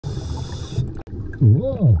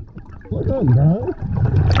Whoa, what's up, guys?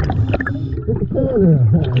 Get the camera there.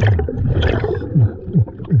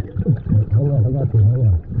 Hold on, I got you, hold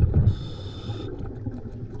on.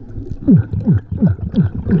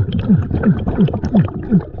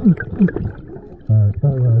 Alright,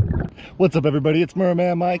 sorry guys. What's up everybody, it's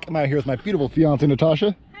Merman Mike. I'm out here with my beautiful fiance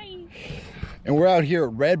Natasha. Hi. And we're out here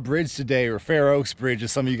at Red Bridge today, or Fair Oaks Bridge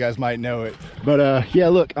as some of you guys might know it. But yeah,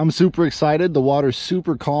 look, I'm super excited. The water's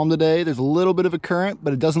super calm today. There's a little bit of a current,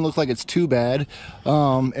 but it doesn't look like it's too bad.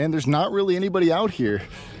 And there's not really anybody out here.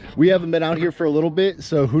 We haven't been out here for a little bit,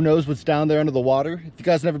 so who knows what's down there under the water. If you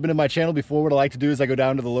guys have never been to my channel before, what I like to do is I go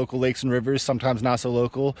down to the local lakes and rivers, sometimes not so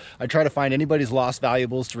local. I try to find anybody's lost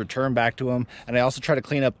valuables to return back to them, and I also try to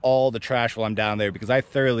clean up all the trash while I'm down there, because I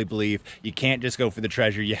thoroughly believe you can't just go for the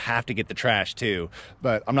treasure, you have to get the trash too.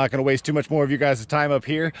 But I'm not going to waste too much more of you guys' time up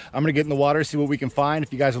here. I'm going to get in the water, see what we can find.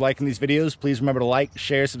 If you guys are liking these videos, please remember to like,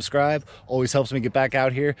 share, subscribe. Always helps me get back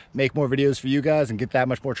out here, make more videos for you guys, and get that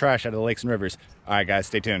much more trash out of the lakes and rivers. All right guys,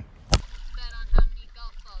 stay tuned.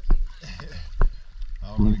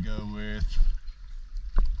 I'm going to go with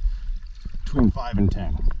between 5 and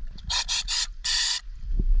 10.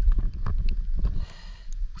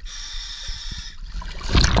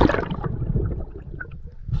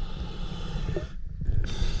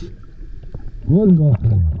 One golf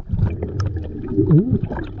ball.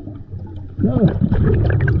 No.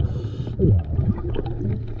 Yeah.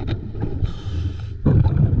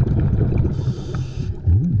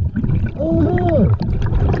 Oh no!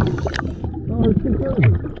 Oh, it's too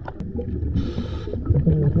crazy.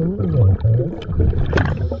 Okay, it's a little bit, okay?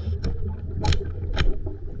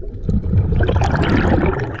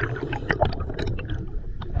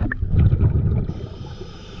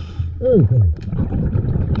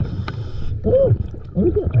 Oh, what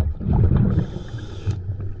is that?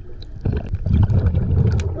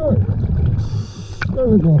 Oh, there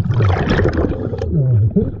we go.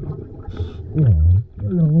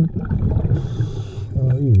 Hello.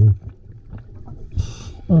 You.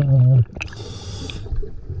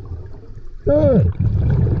 Hey!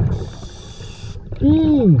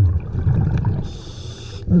 Gee!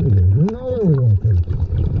 Look at this, another one.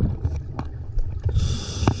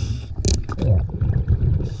 Yeah.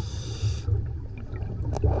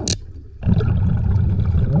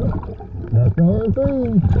 Well, that's our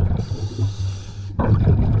thing.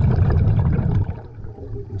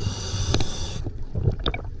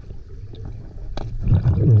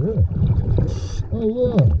 Oh,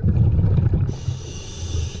 look.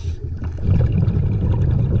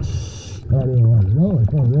 I didn't want to know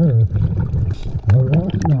it's over there. Oh,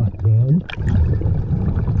 that's not good.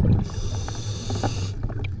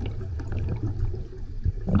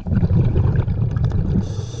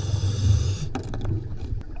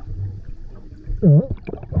 Oh.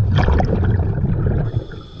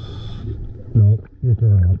 Nope, it's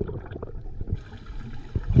around.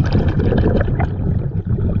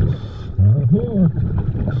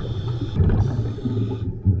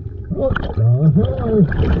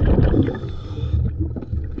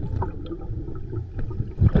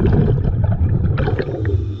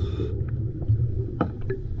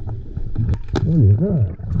 What is that?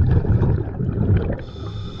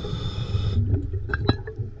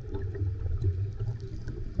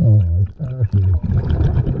 Oh, it's ashy.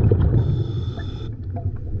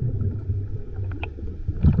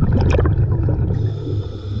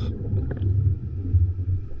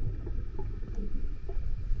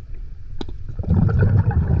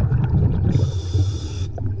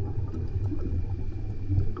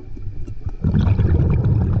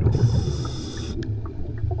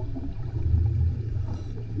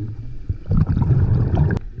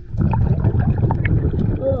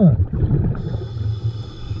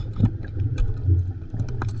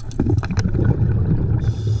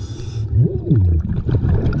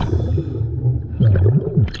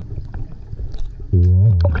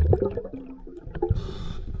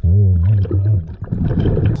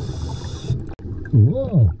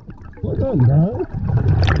 Whoa, what's up, guys?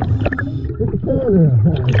 Get the camera there.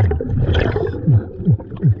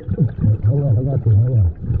 Hold on, I got you, hold on.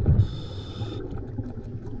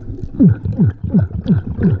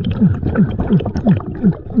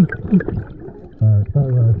 Alright,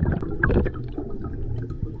 sorry guys.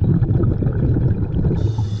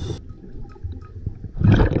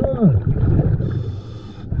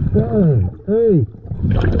 Hey.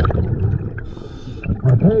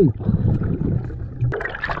 Okay.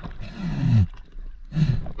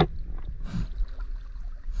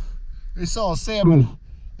 They saw a salmon.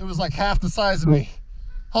 It was like half the size of me.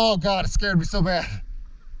 Oh God, it scared me so bad.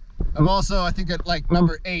 I'm also, I think, at like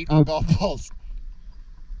number 8 on golf balls.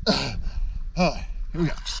 Here we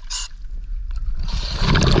go.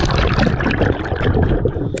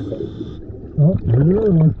 Oh, there's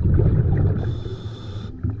another one.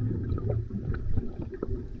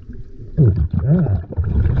 Oh, yeah.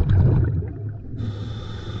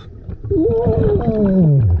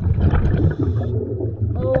 Whoa!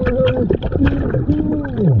 Oh, that is so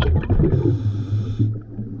cool!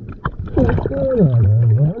 What's going on,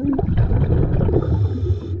 everybody?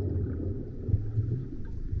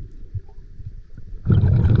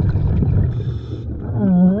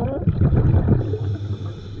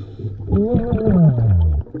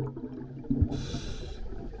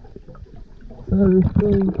 That is so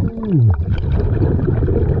cool.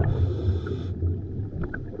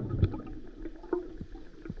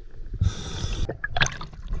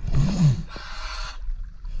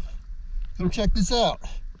 Come check this out.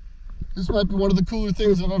 This might be one of the cooler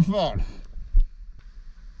things that I've found.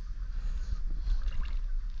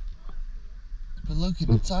 But look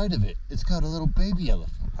inside of it. It's got a little baby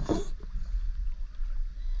elephant.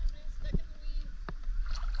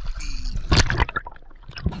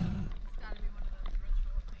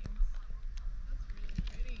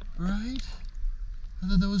 Right? I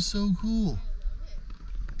thought that was so cool.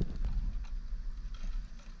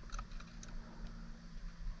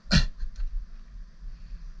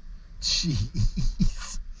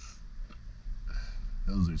 Jeez.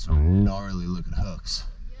 Those are some gnarly looking hooks.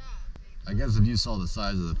 I guess if you saw the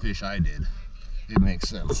size of the fish I did, it makes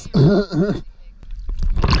sense.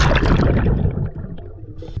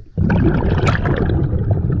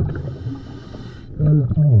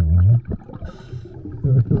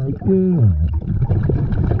 Just like that.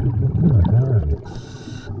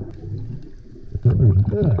 What is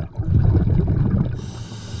that?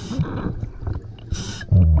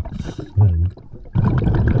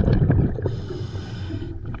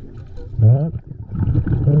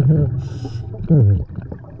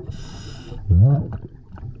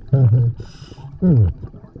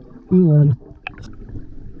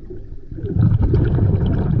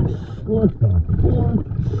 What the fuck?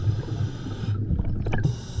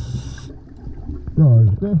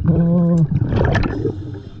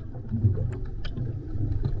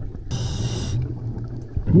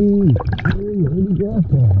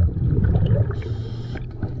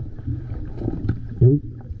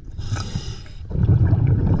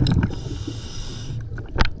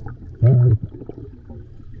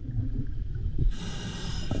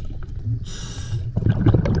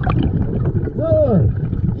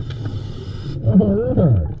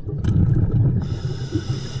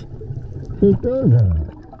 It does that.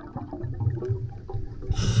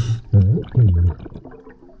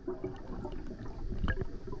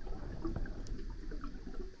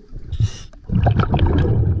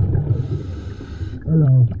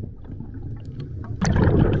 Hello.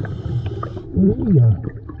 What do you got?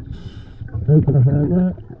 Hey, can I have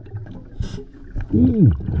that?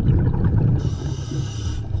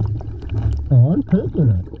 Oh, I'm taking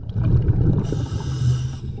it.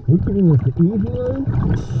 We can do this the easy way,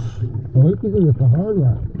 or we can do this the hard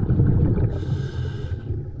way.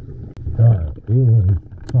 Alright, anyway,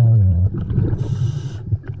 falling off.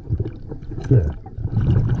 Good.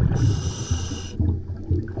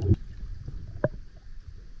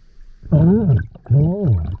 Oh, come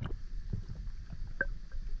on.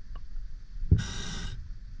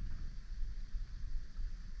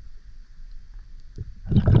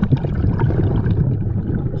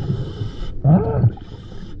 Ah!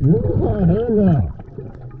 Move my hand out.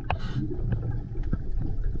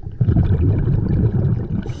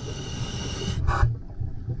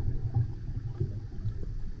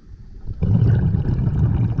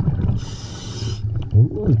 Oh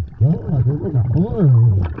my God, there's like a horn.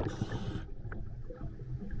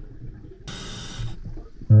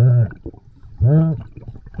 Alright. Well,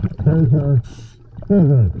 take her.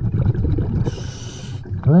 Scissors.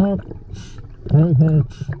 Well, take her.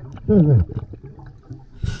 Scissors.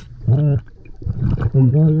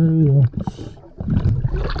 Enjoy your meal.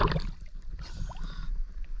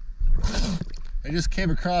 I just came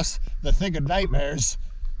across the thing of nightmares.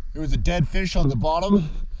 There was a dead fish on the bottom,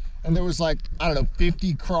 and there was like, I don't know,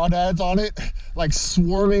 50 crawdads on it, like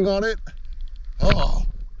swarming on it. Oh,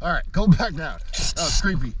 all right, go back down. That was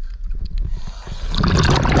creepy.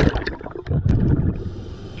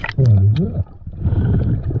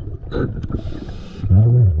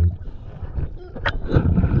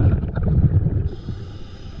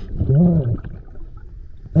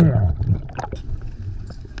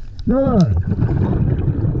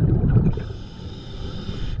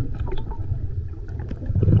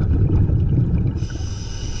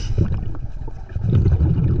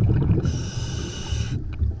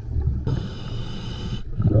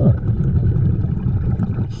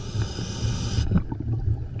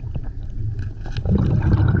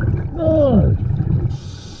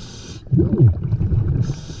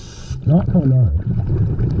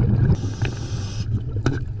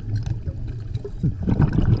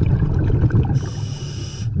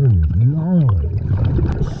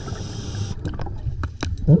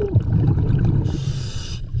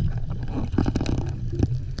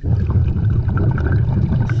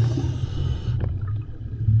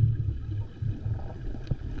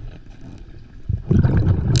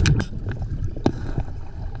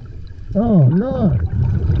 no.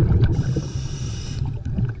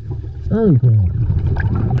 Okay.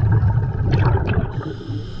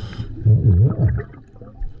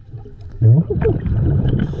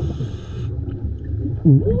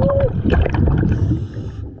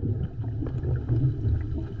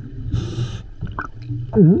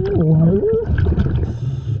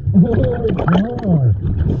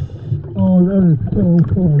 Oh, that is so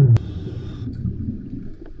funny.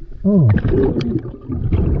 Oh.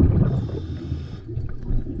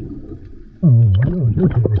 Oh, I know what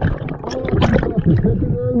this is. Oh, the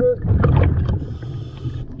chicken on it.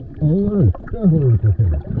 Oh, that is definitely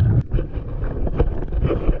chicken.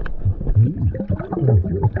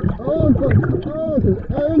 Oh, it's an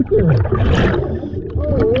anchor.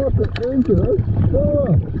 Oh, that's an anchor.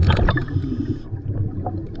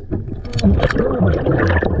 That's tough.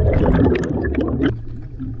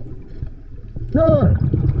 Sure.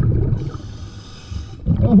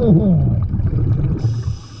 Oh,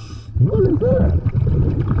 what is that?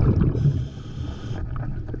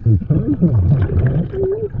 Is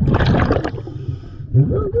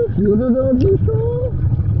that the shooter that you saw?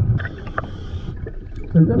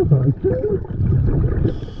 Is that a fiancé?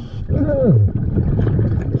 Yeah.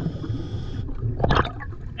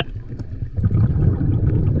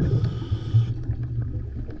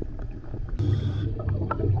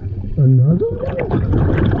 Another one?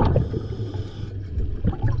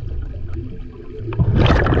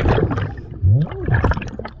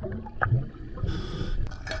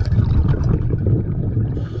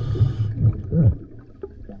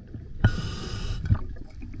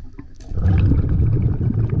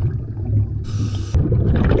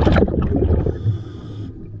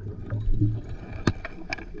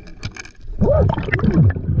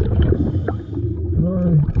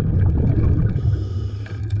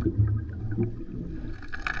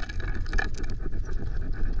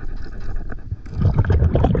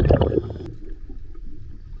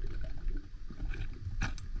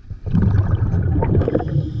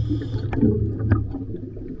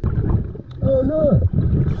 Oh no!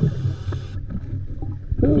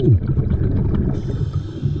 Hey!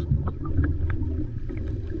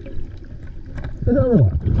 Another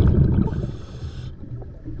one!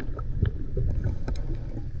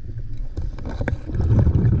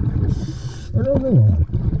 Another one!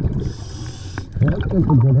 That's a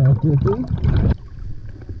good activity.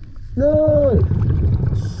 No!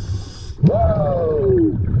 Whoa!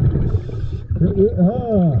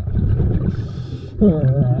 No!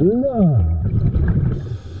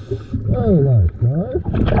 Very nice, guys.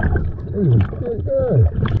 This is pretty good.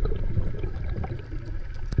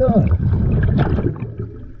 Good.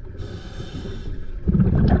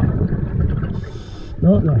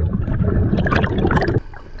 Not nice.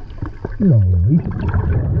 Lovely.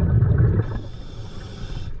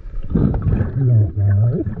 Not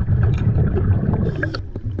nice.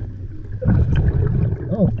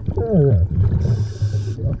 Oh, there it is.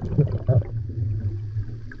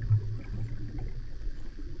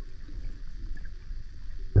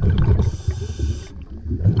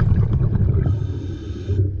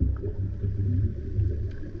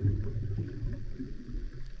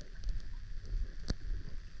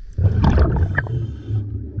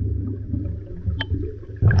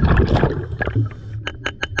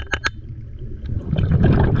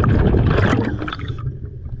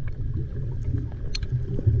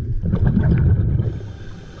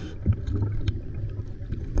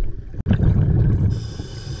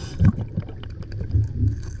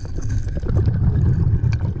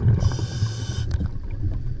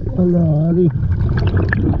 Hello, howdy.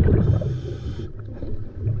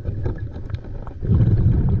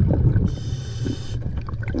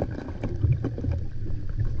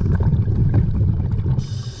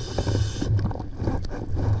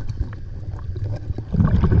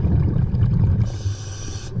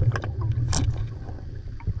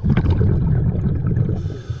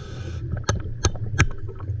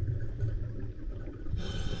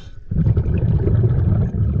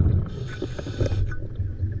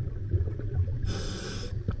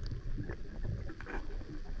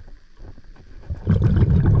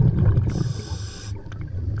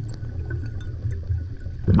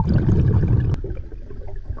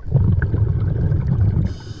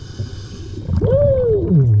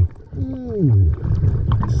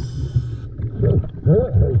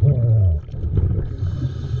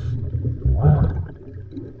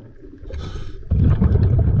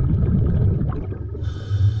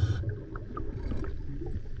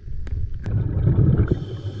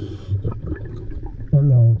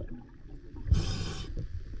 Hello.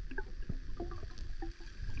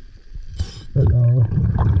 Hello.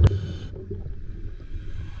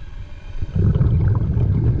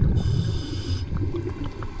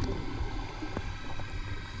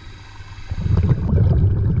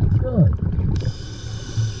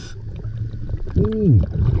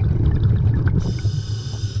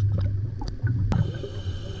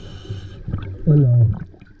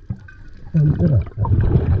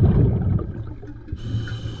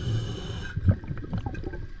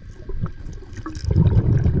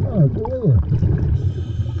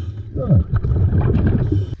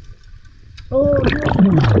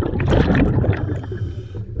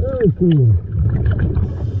 cool.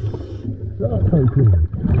 That's so cool.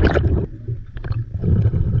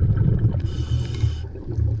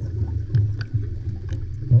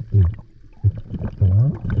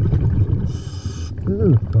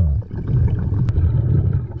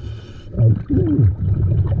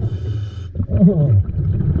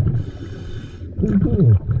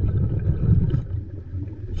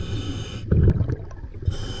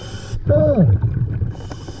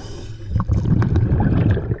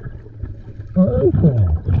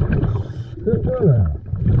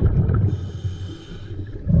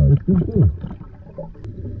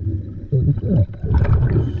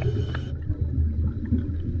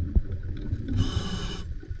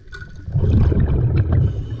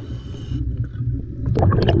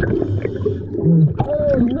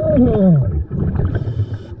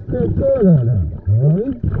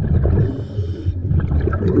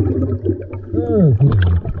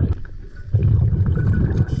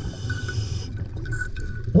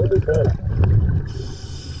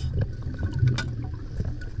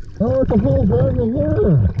 Oh, it's a whole bag of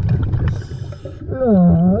worms.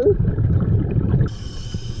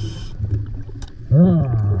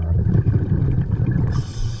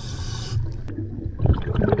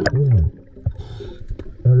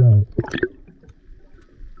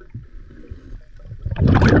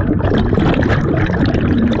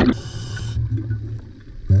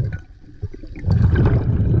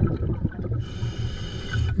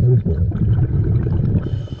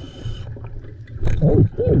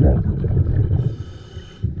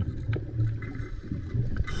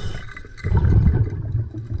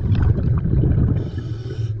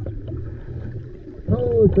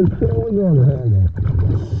 It's a trolling on the handle.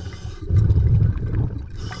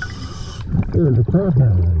 There's a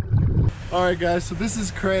crawdad. All right, guys, so this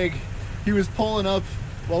is Craig. He was pulling up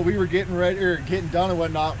while we were getting ready or getting done and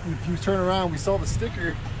whatnot. And if you turn around, we saw the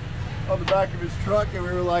sticker on the back of his truck, and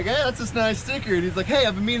we were like, hey, that's this nice sticker. And he's like, hey,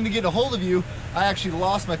 I've been meaning to get a hold of you. I actually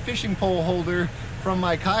lost my fishing pole holder from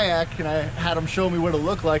my kayak, and I had him show me what it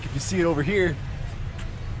looked like. If you see it over here.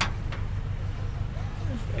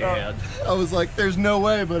 And I was like, there's no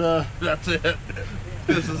way, but that's it.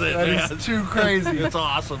 This is it, that man. is too crazy. It's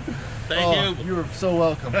awesome. Thank you. You're so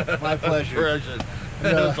welcome. My pleasure. Precious.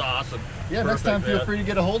 It's awesome. Yeah, next time feel free to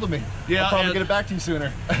get a hold of me. Yeah, I'll probably get it back to you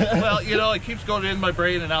sooner. Well, you know, it keeps going in my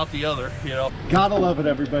brain and out the other, you know. Gotta love it,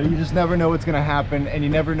 everybody. You just never know what's gonna happen, and you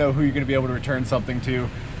never know who you're gonna be able to return something to.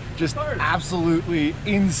 Just absolutely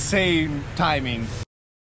insane timing.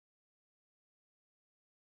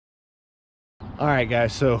 All right,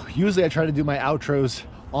 guys, so usually I try to do my outros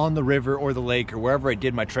on the river or the lake or wherever I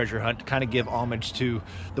did my treasure hunt to kind of give homage to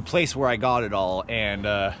the place where I got it all,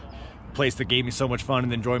 and place that gave me so much fun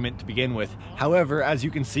and enjoyment to begin with. However, as you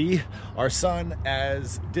can see, our sun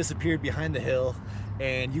has disappeared behind the hill,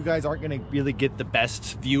 and you guys aren't gonna really get the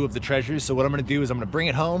best view of the treasures. So what I'm gonna do is I'm gonna bring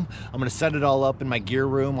it home, I'm gonna set it all up in my gear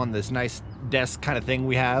room on this nice desk kind of thing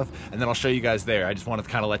we have, and then I'll show you guys there. I just wanted to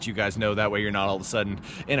kind of let you guys know, that way you're not all of a sudden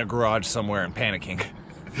in a garage somewhere and panicking.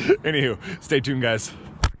 Anywho, stay tuned, guys.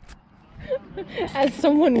 As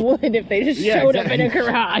someone would if they just showed up in a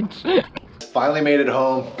garage. Finally made it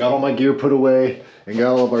home, got all my gear put away, and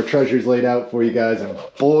got all of our treasures laid out for you guys, and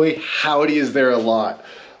boy, howdy is there a lot.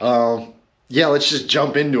 Yeah, let's just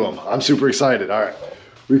jump into them. I'm super excited. All right,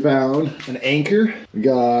 we found an anchor, we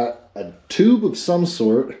got a tube of some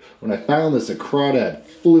sort. When I found this, a crawdad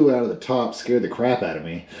flew out of the top, scared the crap out of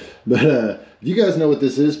me. But if you guys know what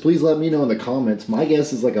this is, please let me know in the comments. My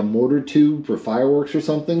guess is like a mortar tube for fireworks or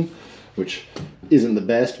something, which isn't the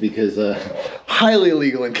best because highly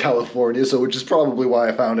illegal in California, so which is probably why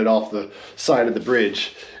I found it off the side of the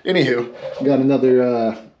bridge. Anywho, got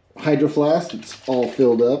another hydro flask. It's all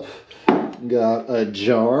filled up. Got a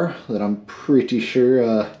jar that I'm pretty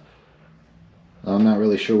sure, I'm not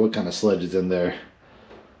really sure what kind of sludge is in there.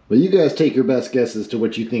 But you guys take your best guess as to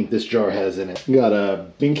what you think this jar has in it. Got a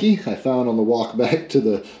binky I found on the walk back to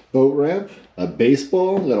the boat ramp. A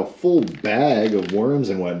baseball, got a full bag of worms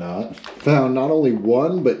and whatnot. Found not only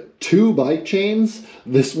one, but 2 bike chains.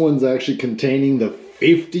 This one's actually containing the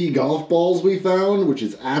 50 golf balls we found, which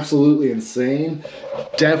is absolutely insane.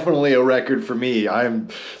 Definitely a record for me. I'm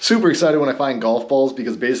super excited when I find golf balls,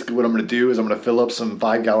 because basically what I'm gonna do is I'm gonna fill up some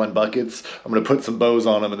 5-gallon buckets, I'm gonna put some bows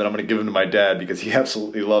on them, and then I'm gonna give them to my dad, because he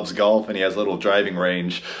absolutely loves golf, and he has a little driving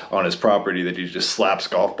range on his property that he just slaps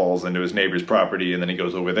golf balls into his neighbor's property, and then he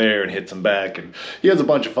goes over there and hits them back, and he has a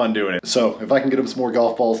bunch of fun doing it. So if I can get him some more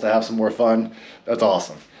golf balls to have some more fun, that's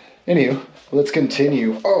awesome. Anywho, let's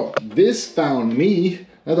continue. Oh, this found me.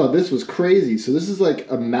 I thought this was crazy. So this is like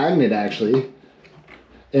a magnet, actually.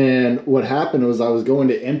 And what happened was I was going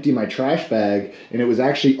to empty my trash bag and it was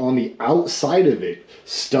actually on the outside of it,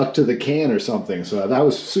 stuck to the can or something. So that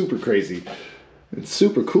was super crazy. It's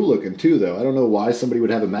super cool looking too though. I don't know why somebody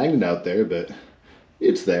would have a magnet out there, but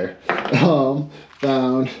it's there. Found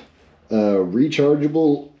a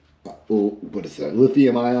rechargeable, what is that,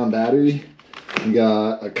 lithium ion battery. We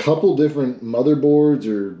got a couple different motherboards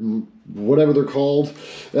or whatever they're called.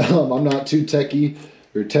 I'm not too techie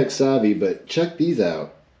or tech savvy, but check these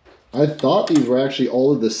out. I thought these were actually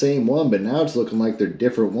all of the same one, but now it's looking like they're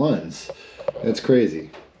different ones. That's crazy.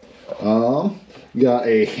 Got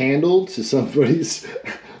a handle to somebody's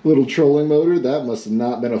little trolling motor. That must have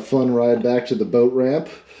not been a fun ride back to the boat ramp.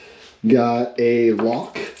 Got a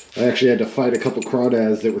lock. I actually had to fight a couple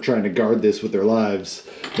crawdads that were trying to guard this with their lives.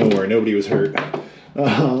 Don't worry, nobody was hurt.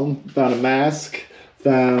 Found a mask.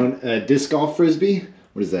 Found a disc golf frisbee.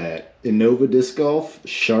 What is that? Innova Disc Golf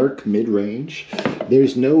Shark mid-range.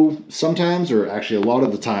 There's no, sometimes, or actually a lot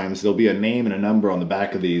of the times, there'll be a name and a number on the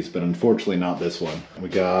back of these, but unfortunately not this one. We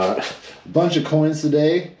got a bunch of coins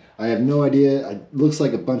today. I have no idea. It looks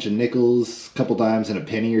like a bunch of nickels, a couple dimes, and a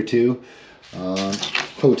penny or two.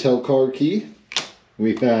 Hotel card key.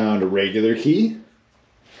 We found a regular key.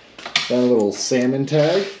 Found a little salmon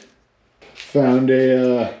tag. Found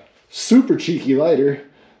a super cheeky lighter.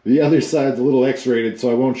 The other side's a little X-rated, so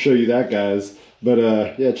I won't show you that, guys. But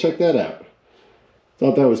yeah, check that out.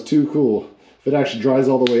 Thought that was too cool. If it actually dries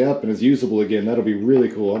all the way up and is usable again, that'll be really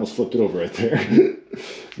cool. I almost flipped it over right there.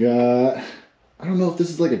 I don't know if this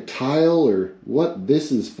is like a tile or what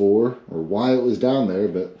this is for or why it was down there,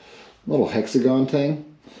 but a little hexagon thing.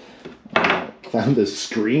 Found the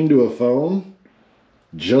screen to a phone.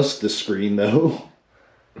 Just the screen though.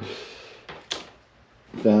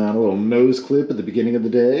 Found a little nose clip at the beginning of the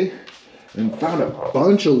day. And found a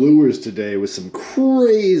bunch of lures today with some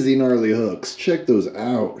crazy gnarly hooks. Check those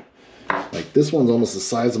out. Like this one's almost the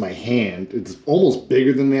size of my hand. It's almost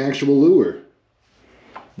bigger than the actual lure.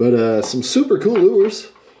 But some super cool lures.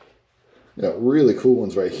 Got really cool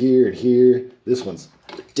ones right here and here. This one's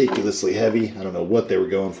ridiculously heavy. I don't know what they were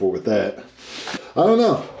going for with that. I don't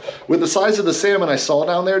know. With the size of the salmon I saw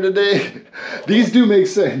down there today, these do make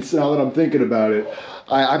sense now that I'm thinking about it.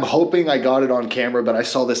 I'm hoping I got it on camera, but I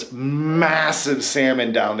saw this massive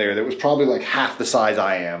salmon down there that was probably like half the size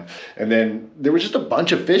I am. And then there was just a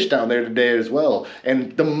bunch of fish down there today as well.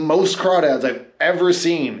 And the most crawdads I've ever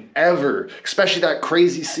seen, ever. Especially that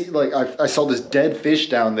crazy sea, like I saw this dead fish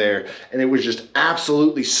down there and it was just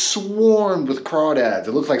absolutely swarmed with crawdads.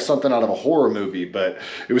 It looked like something out of a horror movie, but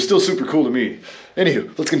it was still super cool to me.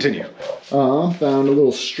 Anywho, let's continue. Found a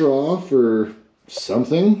little straw for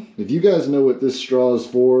something. If you guys know what this straw is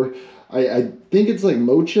for, I think it's like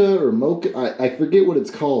mocha or mocha. I forget what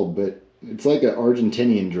it's called, but it's like an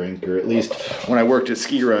Argentinian drink, or at least when I worked at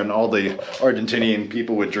Ski Run, all the Argentinian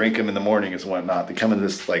people would drink them in the mornings and whatnot. They come in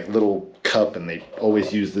this like little cup and they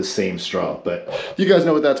always use this same straw. But if you guys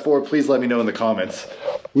know what that's for, please let me know in the comments.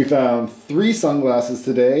 We found 3 sunglasses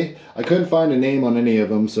today. I couldn't find a name on any of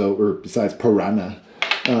them, so, or besides Piranha.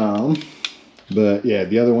 But yeah,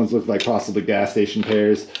 the other ones look like possibly gas station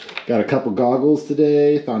pairs. Got a couple goggles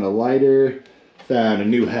today, found a lighter, found a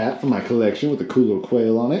new hat for my collection with a cool little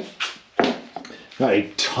quail on it. Got a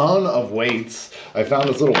ton of weights. I found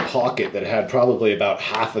this little pocket that had probably about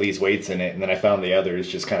half of these weights in it, and then I found the others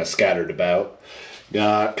just kind of scattered about.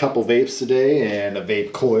 Got a couple vapes today and a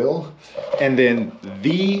vape coil. And then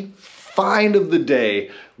the find of the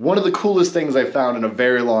day, one of the coolest things I found in a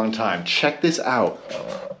very long time. Check this out.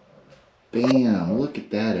 Bam, look at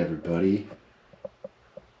that, everybody.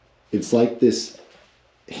 It's like this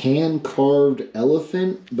hand-carved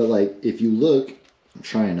elephant, but like if you look, I'm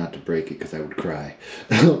trying not to break it because I would cry.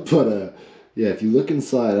 But yeah, if you look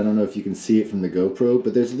inside, I don't know if you can see it from the GoPro,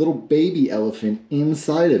 but there's a little baby elephant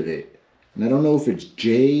inside of it. And I don't know if it's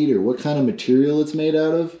jade or what kind of material it's made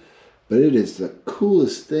out of, but it is the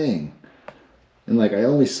coolest thing. And like I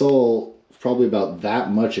only saw probably about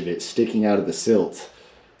that much of it sticking out of the silt.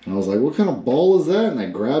 And I was like, what kind of ball is that? And I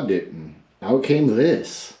grabbed it and out came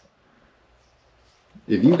this.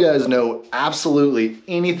 If you guys know absolutely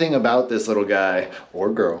anything about this little guy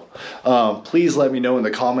or girl, please let me know in the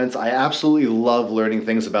comments. I absolutely love learning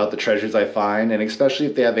things about the treasures I find, and especially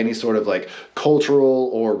if they have any sort of like cultural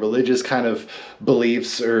or religious kind of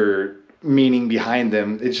beliefs or meaning behind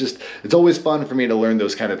them. It's always fun for me to learn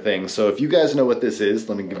those kind of things. So if you guys know what this is,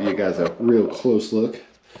 let me give you guys a real close look.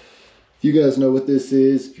 If you guys know what this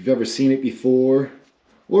is, if you've ever seen it before,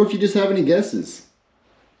 or if you just have any guesses,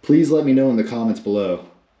 please let me know in the comments below.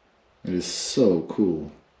 It is so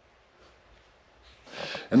cool.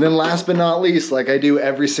 And then last but not least, like I do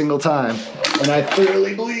every single time, and I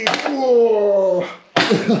thoroughly believe, whoa.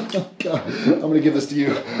 God, I'm gonna give this to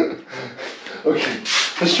you. Okay,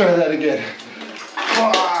 let's try that again.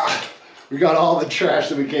 We got all the trash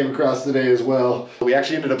that we came across today as well. We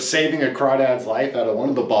actually ended up saving a crawdad's life out of one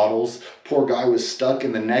of the bottles. Poor guy was stuck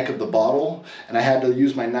in the neck of the bottle, and I had to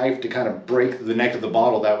use my knife to kind of break the neck of the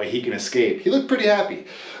bottle, that way he can escape. He looked pretty happy.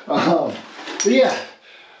 But yeah,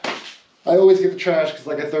 I always get the trash because,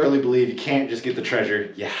 like, I thoroughly believe you can't just get the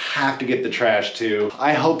treasure, you have to get the trash too.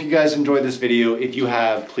 I hope you guys enjoyed this video. If you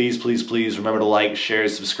have, please, please, please remember to like, share,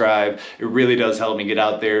 subscribe. It really does help me get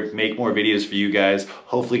out there, make more videos for you guys,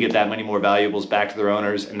 hopefully get that many more valuables back to their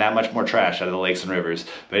owners and that much more trash out of the lakes and rivers.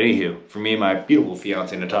 But anywho, for me and my beautiful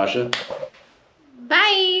fiance, Natasha.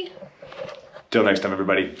 Bye. Till next time,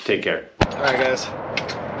 everybody, take care. All right, guys,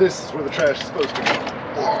 this is where the trash is supposed to go.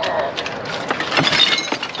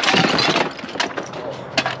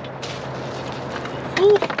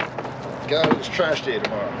 God, it's trash day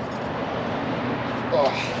tomorrow.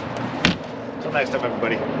 Oh. Till next time,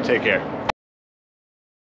 everybody. Take care.